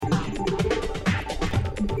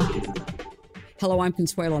Hello, I'm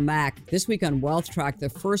Consuelo Mack. This week on Wealth Track, the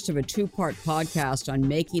first of a two-part podcast on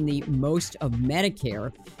making the most of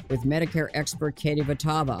Medicare with Medicare expert Katie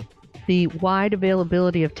Vatava. The wide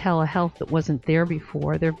availability of telehealth that wasn't there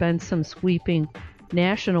before. There have been some sweeping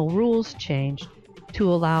national rules changed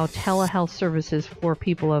to allow telehealth services for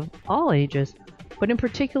people of all ages, but in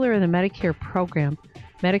particular in the Medicare program.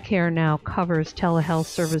 Medicare now covers telehealth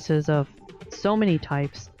services of so many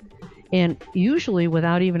types, and usually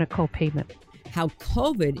without even a copayment. How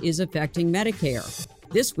COVID is affecting Medicare,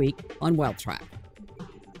 this week on Wealth Track.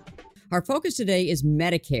 Our focus today is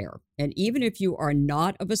Medicare, and even if you are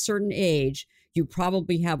not of a certain age, you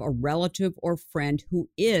probably have a relative or friend who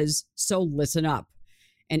is, so listen up.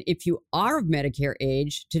 And if you are of Medicare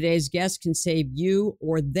age, today's guest can save you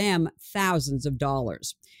or them thousands of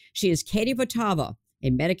dollars. She is Katie Vatava, a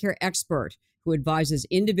Medicare expert who advises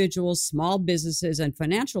individuals, small businesses, and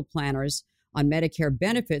financial planners on Medicare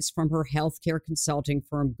benefits from her healthcare consulting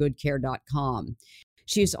firm, GoodCare.com.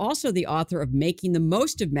 She is also the author of Making the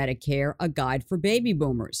Most of Medicare, a guide for baby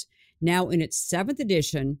boomers, now in its 7th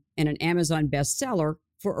edition and an Amazon bestseller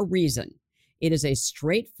for a reason. It is a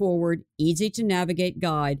straightforward, easy-to-navigate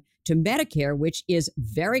guide to Medicare, which is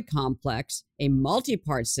very complex, a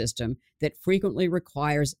multi-part system that frequently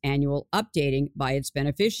requires annual updating by its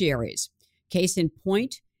beneficiaries. Case in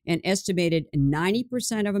point, an estimated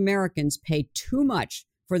 90% of Americans pay too much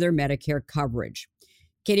for their Medicare coverage.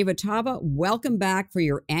 Katie Vatava, welcome back for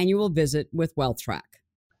your annual visit with Wealth Track.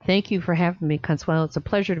 Thank you for having me, Consuelo. It's a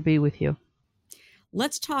pleasure to be with you.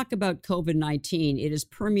 Let's talk about COVID-19. It has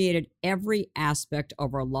permeated every aspect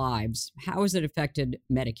of our lives. How has it affected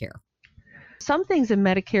Medicare? Some things in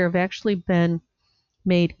Medicare have actually been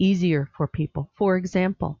made easier for people. For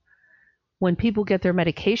example, when people get their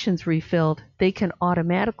medications refilled, they can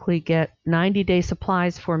automatically get 90-day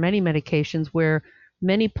supplies for many medications where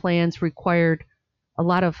many plans required a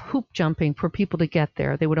lot of hoop jumping for people to get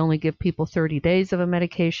there. They would only give people 30 days of a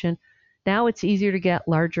medication. Now it's easier to get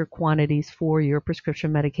larger quantities for your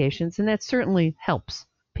prescription medications, and that certainly helps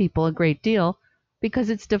people a great deal because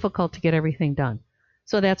it's difficult to get everything done.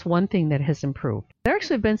 So that's one thing that has improved. There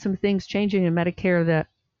actually have been some things changing in Medicare that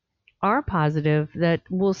are positive that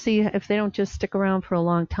we'll see if they don't just stick around for a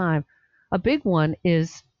long time. A big one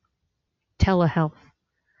is telehealth.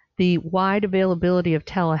 The wide availability of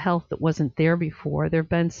telehealth that wasn't there before. There have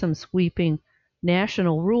been some sweeping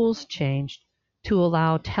national rules changed to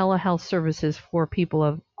allow telehealth services for people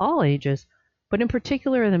of all ages, but in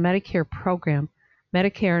particular in the Medicare program.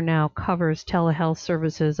 Medicare now covers telehealth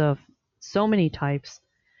services of so many types,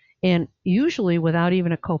 and usually without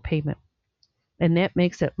even a copayment. And that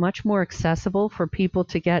makes it much more accessible for people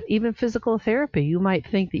to get even physical therapy. You might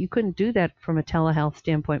think that you couldn't do that from a telehealth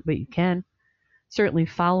standpoint, but you can. Certainly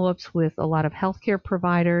follow-ups with a lot of healthcare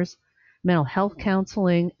providers, mental health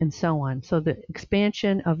counseling, and so on. So the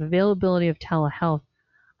expansion of availability of telehealth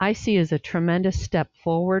I see as a tremendous step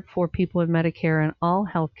forward for people in Medicare and all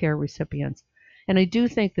healthcare recipients. And I do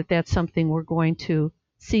think that that's something we're going to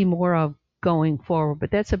see more of going forward. But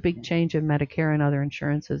that's a big change in Medicare and other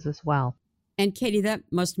insurances as well. And Katie, that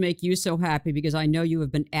must make you so happy because I know you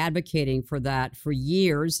have been advocating for that for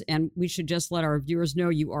years. And we should just let our viewers know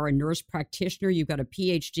you are a nurse practitioner. You've got a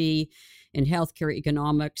PhD in healthcare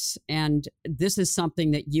economics. And this is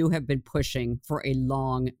something that you have been pushing for a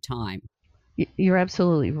long time. You're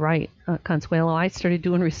absolutely right, Consuelo. I started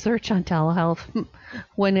doing research on telehealth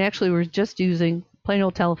when actually we were just using plain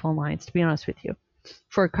old telephone lines, to be honest with you,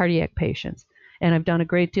 for cardiac patients. And I've done a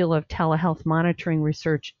great deal of telehealth monitoring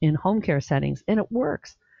research in home care settings, and it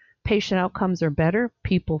works. Patient outcomes are better.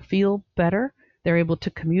 People feel better. They're able to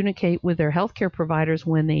communicate with their healthcare providers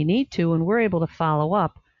when they need to, and we're able to follow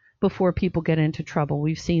up before people get into trouble.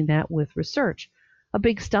 We've seen that with research. A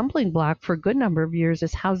big stumbling block for a good number of years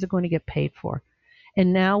is how's it going to get paid for?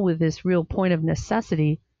 And now with this real point of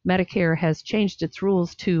necessity, Medicare has changed its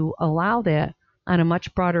rules to allow that on a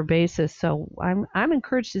much broader basis. So I'm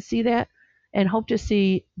encouraged to see that, and hope to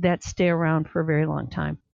see that stay around for a very long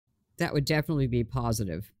time. That would definitely be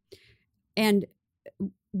positive. And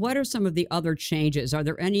what are some of the other changes? Are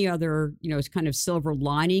there any other, kind of silver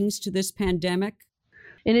linings to this pandemic?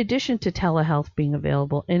 In addition to telehealth being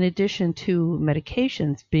available, in addition to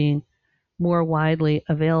medications being more widely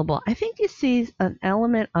available, I think you see an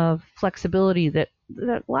element of flexibility that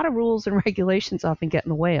a lot of rules and regulations often get in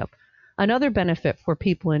the way of. Another benefit for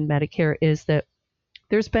people in Medicare is that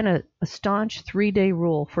there's been a staunch 3-day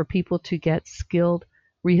rule for people to get skilled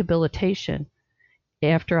rehabilitation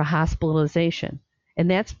after a hospitalization.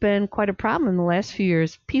 And that's been quite a problem in the last few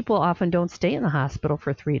years. People often don't stay in the hospital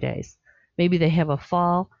for 3 days. Maybe they have a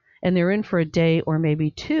fall and they're in for a day or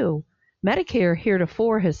maybe two, Medicare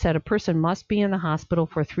heretofore has said a person must be in the hospital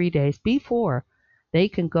for 3 days before they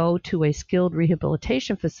can go to a skilled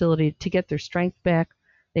rehabilitation facility to get their strength back.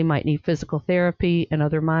 They might need physical therapy and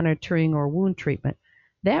other monitoring or wound treatment.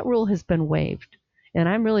 That rule has been waived, and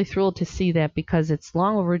I'm really thrilled to see that because it's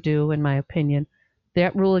long overdue, in my opinion.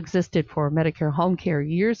 That rule existed for Medicare home care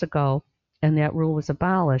years ago, and that rule was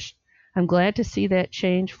abolished. I'm glad to see that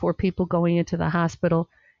change for people going into the hospital.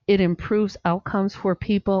 It improves outcomes for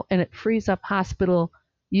people, and it frees up hospital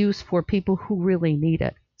use for people who really need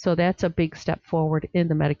it. So that's a big step forward in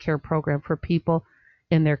the Medicare program for people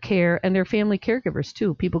in their care and their family caregivers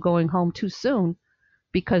too. People going home too soon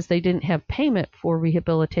because they didn't have payment for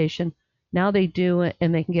rehabilitation. Now they do,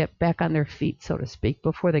 and they can get back on their feet, so to speak,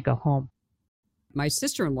 before they go home. My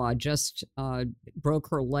sister-in-law just broke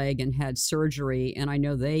her leg and had surgery, and I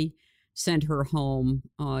know they sent her home,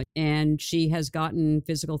 and she has gotten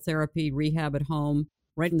physical therapy, rehab at home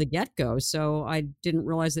right in the get-go. So I didn't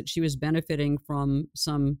realize that she was benefiting from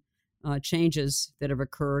some changes that have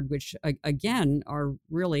occurred, which, again, are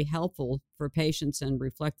really helpful for patients and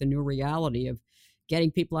reflect the new reality of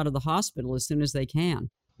getting people out of the hospital as soon as they can.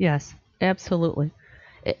 Yes, absolutely.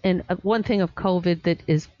 And one thing of COVID that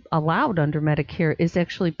is allowed under Medicare is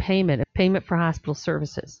actually payment for hospital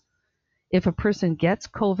services. If a person gets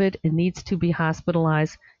COVID and needs to be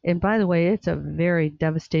hospitalized, and by the way, it's a very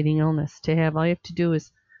devastating illness to have. All you have to do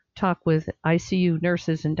is talk with ICU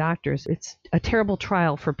nurses and doctors. It's a terrible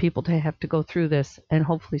trial for people to have to go through this and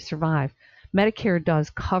hopefully survive. Medicare does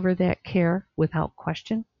cover that care without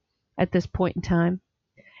question at this point in time,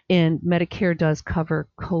 and Medicare does cover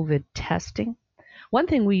COVID testing. One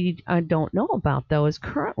thing we don't know about, though, is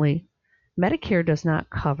currently Medicare does not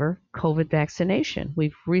cover COVID vaccination.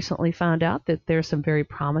 We've recently found out that there's some very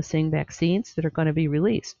promising vaccines that are going to be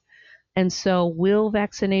released. And so will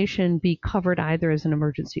vaccination be covered either as an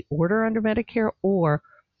emergency order under Medicare, or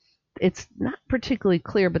it's not particularly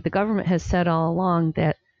clear, but the government has said all along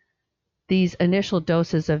that these initial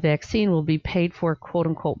doses of vaccine will be paid for, quote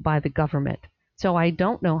unquote, by the government. So I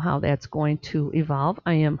don't know how that's going to evolve.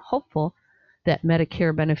 I am hopeful that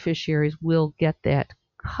Medicare beneficiaries will get that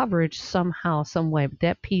coverage somehow, some way, but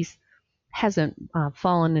that piece hasn't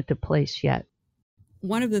fallen into place yet.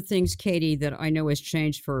 One of the things, Katie, that I know has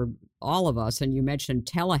changed for all of us, and you mentioned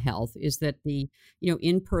telehealth, is that the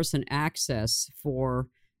in-person access for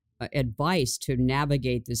advice to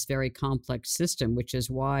navigate this very complex system, which is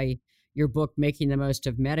why your book, Making the Most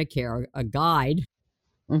of Medicare, a guide,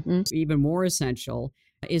 even more essential,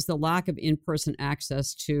 is the lack of in-person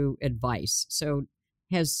access to advice. So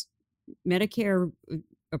has Medicare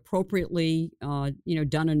appropriately,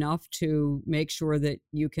 done enough to make sure that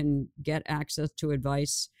you can get access to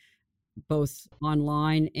advice both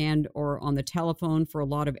online and or on the telephone for a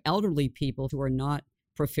lot of elderly people who are not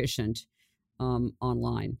proficient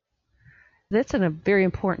online? That's a very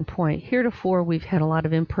important point. Heretofore, we've had a lot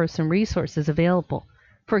of in-person resources available.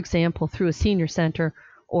 For example, through a senior center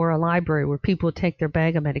or a library where people would take their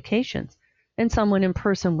bag of medications, and someone in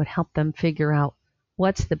person would help them figure out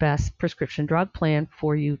what's the best prescription drug plan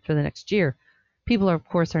for you for the next year. People, of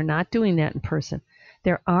course, are not doing that in person.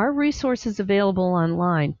 There are resources available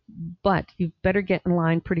online, but you better get in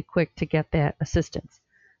line pretty quick to get that assistance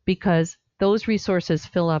because those resources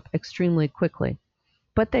fill up extremely quickly.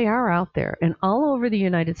 But they are out there, and all over the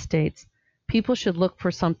United States, people should look for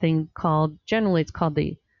something called, generally it's called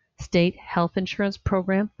the State Health Insurance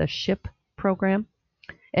Program, the SHIP program.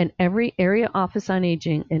 And every area office on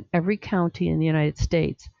aging in every county in the United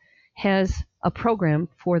States has a program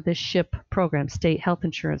for the SHIP program, State Health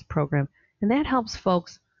Insurance Program. And that helps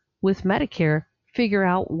folks with Medicare figure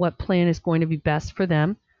out what plan is going to be best for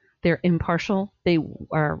them. They're impartial. They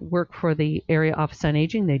work for the area office on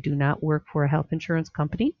aging. They do not work for a health insurance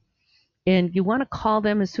company. And you want to call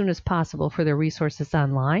them as soon as possible for their resources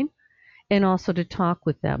online and also to talk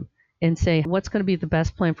with them and say, what's going to be the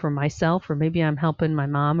best plan for myself, or maybe I'm helping my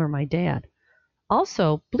mom or my dad.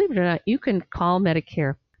 Also, believe it or not, you can call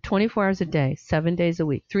Medicare 24 hours a day, 7 days a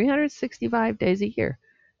week, 365 days a year.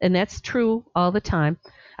 And that's true all the time.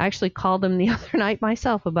 I actually called them the other night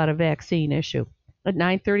myself about a vaccine issue. At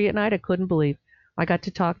 9:30 at night, I couldn't believe. I got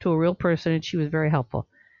to talk to a real person, and she was very helpful.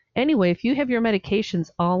 Anyway, if you have your medications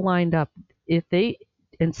all lined up,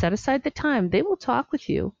 and set aside the time, they will talk with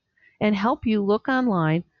you and help you look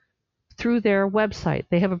online through their website.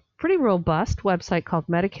 They have a pretty robust website called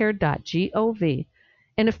Medicare.gov.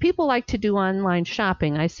 And if people like to do online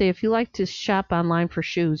shopping, I say if you like to shop online for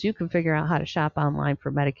shoes, you can figure out how to shop online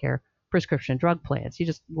for Medicare prescription drug plans. You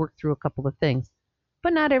just work through a couple of things.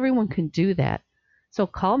 But not everyone can do that. So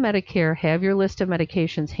call Medicare, have your list of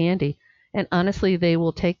medications handy, And honestly, they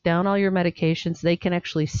will take down all your medications. They can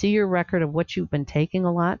actually see your record of what you've been taking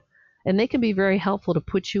a lot. And they can be very helpful to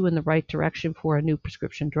put you in the right direction for a new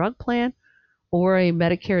prescription drug plan or a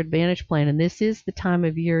Medicare Advantage plan. And this is the time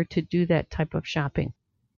of year to do that type of shopping.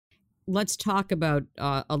 Let's talk about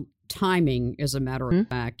timing, as a matter of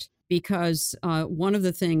fact, because one of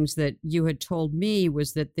the things that you had told me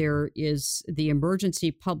was that there is the emergency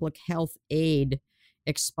public health aid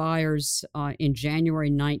expires in January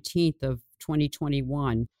 19th of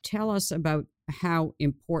 2021. Tell us about how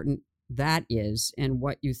important that is and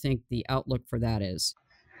what you think the outlook for that is.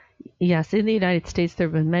 Yes, in the United States, there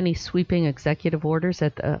have been many sweeping executive orders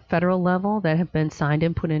at the federal level that have been signed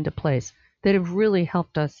and put into place that have really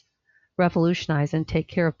helped us revolutionize and take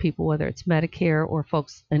care of people, whether it's Medicare or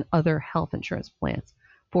folks in other health insurance plans.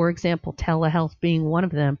 For example, telehealth being one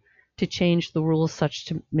of them, to change the rules such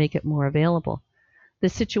to make it more available. The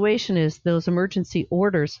situation is those emergency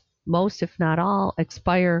orders, most if not all,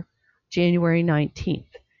 expire January 19th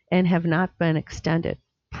and have not been extended.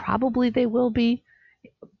 Probably they will be,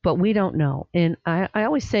 but we don't know. And I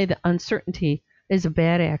always say that uncertainty is a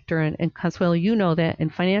bad actor. And Consuelo, you know that in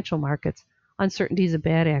financial markets, uncertainty is a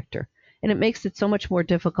bad actor. And it makes it so much more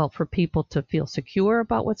difficult for people to feel secure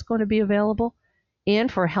about what's going to be available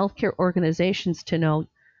and for healthcare organizations to know,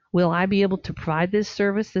 will I be able to provide this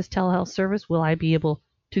service, this telehealth service? Will I be able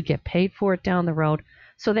to get paid for it down the road?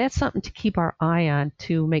 So that's something to keep our eye on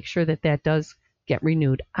to make sure that that does get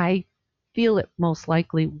renewed. I feel it most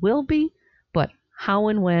likely will be, but how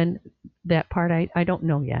and when, that part I don't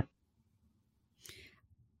know yet.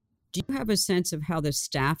 Do you have a sense of how the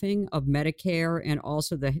staffing of Medicare and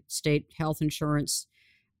also the state health insurance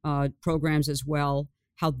programs as well,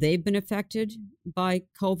 how they've been affected by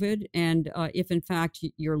COVID, and if in fact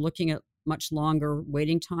you're looking at much longer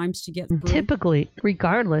waiting times to get through? Typically,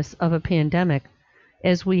 regardless of a pandemic,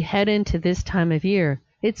 as we head into this time of year,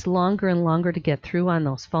 it's longer and longer to get through on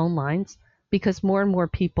those phone lines because more and more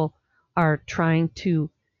people are trying to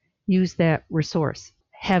use that resource.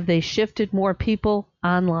 Have they shifted more people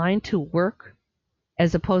online to work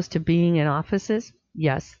as opposed to being in offices?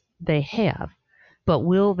 Yes, they have. But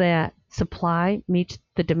will that supply meet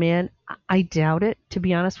the demand? I doubt it, to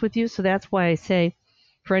be honest with you. So that's why I say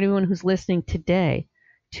for anyone who's listening today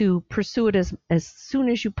to pursue it as soon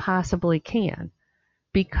as you possibly can,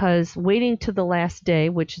 because waiting to the last day,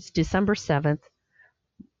 which is December 7th,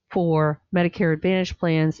 for Medicare Advantage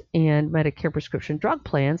plans and Medicare prescription drug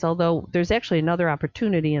plans, although there's actually another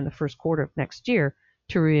opportunity in the first quarter of next year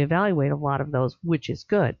to reevaluate a lot of those, which is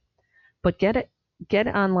good. But get it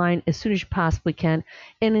online as soon as you possibly can.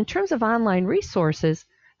 And in terms of online resources,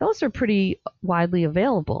 those are pretty widely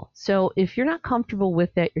available. So if you're not comfortable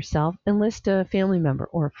with that yourself, enlist a family member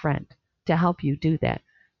or a friend to help you do that.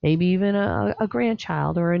 Maybe even a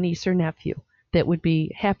grandchild or a niece or nephew that would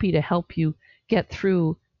be happy to help you get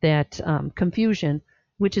through that confusion,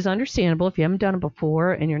 which is understandable if you haven't done it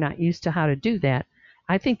before and you're not used to how to do that.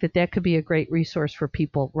 I think that could be a great resource for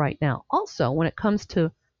people right now. Also, when it comes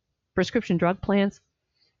to prescription drug plans,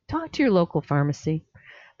 talk to your local pharmacy.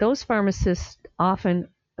 Those pharmacists often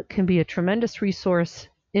can be a tremendous resource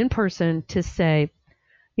in person to say,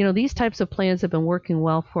 you know, these types of plans have been working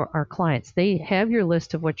well for our clients. They have your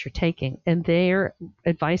list of what you're taking, and their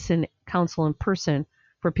advice and counsel in person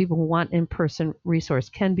for people who want in-person resource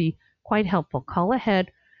can be quite helpful. Call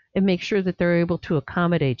ahead and make sure that they're able to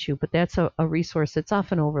accommodate you, but that's a resource that's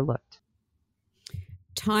often overlooked.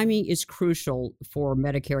 Timing is crucial for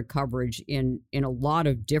Medicare coverage in a lot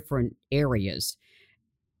of different areas.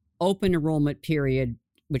 Open enrollment period,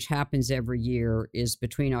 which happens every year, is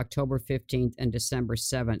between October 15th and December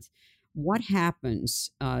 7th. What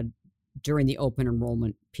happens during the open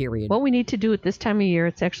enrollment period? What we need to do at this time of year,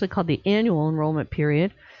 it's actually called the annual enrollment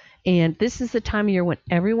period. And this is the time of year when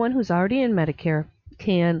everyone who's already in Medicare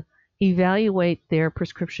can evaluate their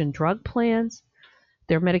prescription drug plans,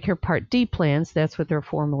 their Medicare Part D plans, that's what they're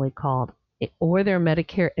formally called, or their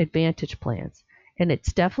Medicare Advantage plans. And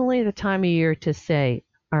it's definitely the time of year to say,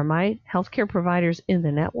 are my healthcare providers in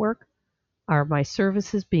the network? Are my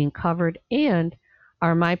services being covered? And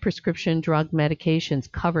are my prescription drug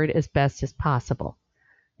medications covered as best as possible?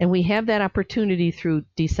 And we have that opportunity through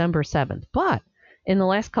December 7th. But in the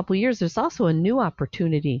last couple of years, there's also a new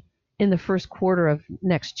opportunity in the first quarter of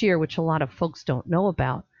next year, which a lot of folks don't know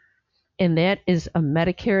about. And that is a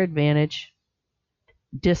Medicare Advantage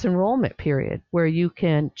disenrollment period where you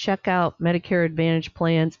can check out Medicare Advantage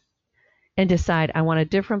plans and decide I want a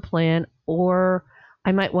different plan, or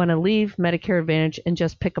I might want to leave Medicare Advantage and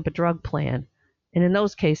just pick up a drug plan. And in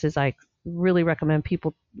those cases, I really recommend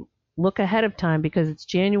people look ahead of time because it's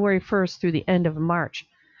January 1st through the end of March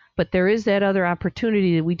But there is that other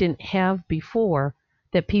opportunity that we didn't have before,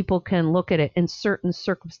 that people can look at it in certain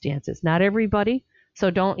circumstances. Not everybody.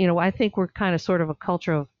 So don't, I think we're kind of sort of a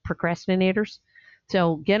culture of procrastinators.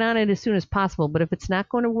 So get on it as soon as possible. But if it's not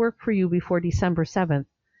going to work for you before December 7th,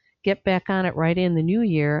 get back on it right in the new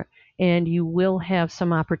year, and you will have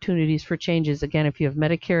some opportunities for changes. Again, if you have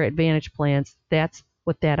Medicare Advantage plans, that's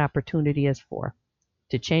what that opportunity is for,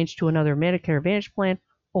 to change to another Medicare Advantage plan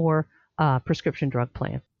or a prescription drug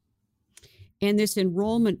plan. And this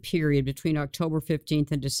enrollment period between October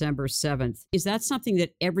 15th and December 7th, is that something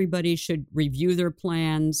that everybody should review their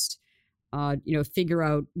plans, figure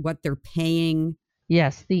out what they're paying?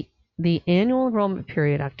 Yes, the annual enrollment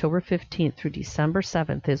period, October 15th through December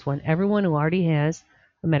 7th, is when everyone who already has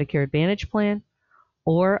a Medicare Advantage plan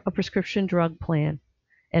or a prescription drug plan,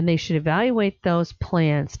 and they should evaluate those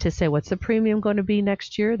plans to say, what's the premium going to be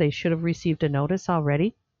next year? They should have received a notice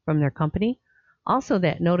already from their company. Also,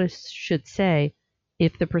 that notice should say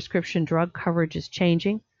if the prescription drug coverage is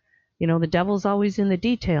changing. The devil's always in the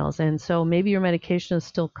details, and so maybe your medication is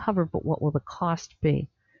still covered, but what will the cost be?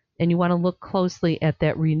 And you want to look closely at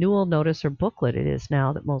that renewal notice or booklet it is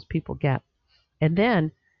now that most people get. And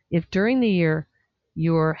then, if during the year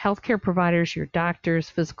your healthcare providers, your doctors,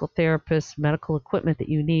 physical therapists, medical equipment that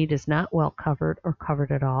you need is not well covered or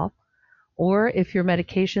covered at all, or if your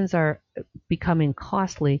medications are becoming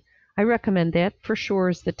costly, I recommend that for sure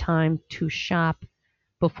is the time to shop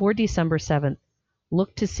before December 7th.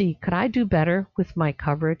 Look to see, could I do better with my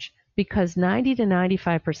coverage? Because 90 to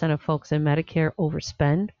 95% of folks in Medicare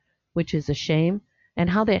overspend, which is a shame. And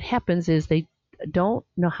how that happens is they don't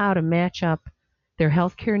know how to match up their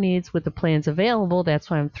healthcare needs with the plans available. That's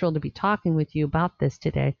why I'm thrilled to be talking with you about this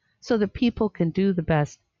today, so that people can do the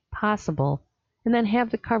best possible and then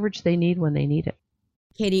have the coverage they need when they need it.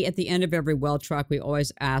 Katie, at the end of every Well Track, we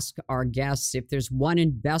always ask our guests if there's one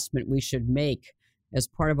investment we should make as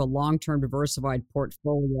part of a long-term diversified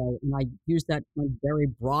portfolio. And I use that term very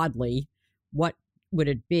broadly. What would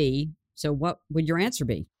it be? So what would your answer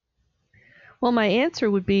be? Well, my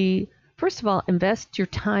answer would be, first of all, invest your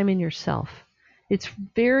time in yourself. It's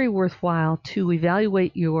very worthwhile to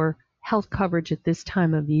evaluate your health coverage at this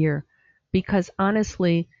time of year, because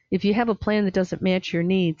honestly, if you have a plan that doesn't match your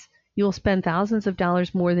needs, you'll spend thousands of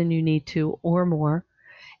dollars more than you need to or more,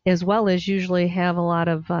 as well as usually have a lot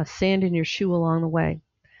of sand in your shoe along the way.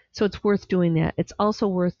 So it's worth doing that. It's also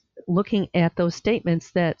worth looking at those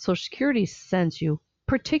statements that Social Security sends you,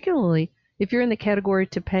 particularly if you're in the category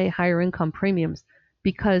to pay higher income premiums,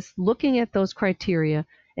 because looking at those criteria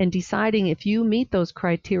and deciding if you meet those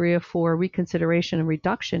criteria for reconsideration and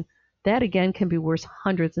reduction, that again can be worth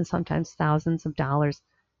hundreds and sometimes thousands of dollars.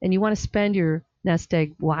 And you want to spend your nest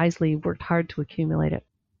egg wisely, worked hard to accumulate it.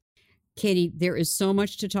 Katie, there is so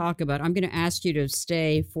much to talk about. I'm going to ask you to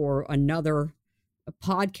stay for another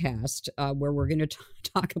podcast where we're going to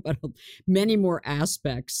talk about many more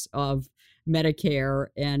aspects of Medicare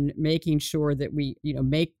and making sure that we,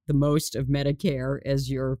 make the most of Medicare, as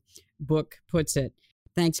your book puts it.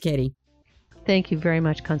 Thanks, Katie. Thank you very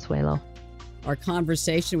much, Consuelo. Our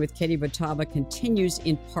conversation with Katie Votava continues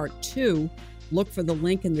in part 2. Look for the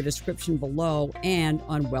link in the description below and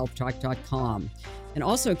on WealthTalk.com. And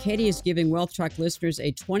also, Katie is giving Wealth Talk listeners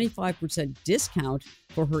a 25% discount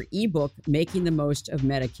for her ebook, Making the Most of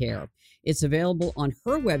Medicare. It's available on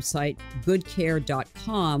her website,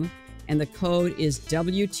 goodcare.com, and the code is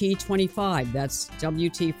WT25. That's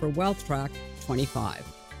WT for Wealth Track 25.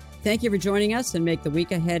 Thank you for joining us, and make the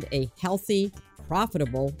week ahead a healthy,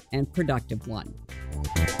 profitable, and productive one.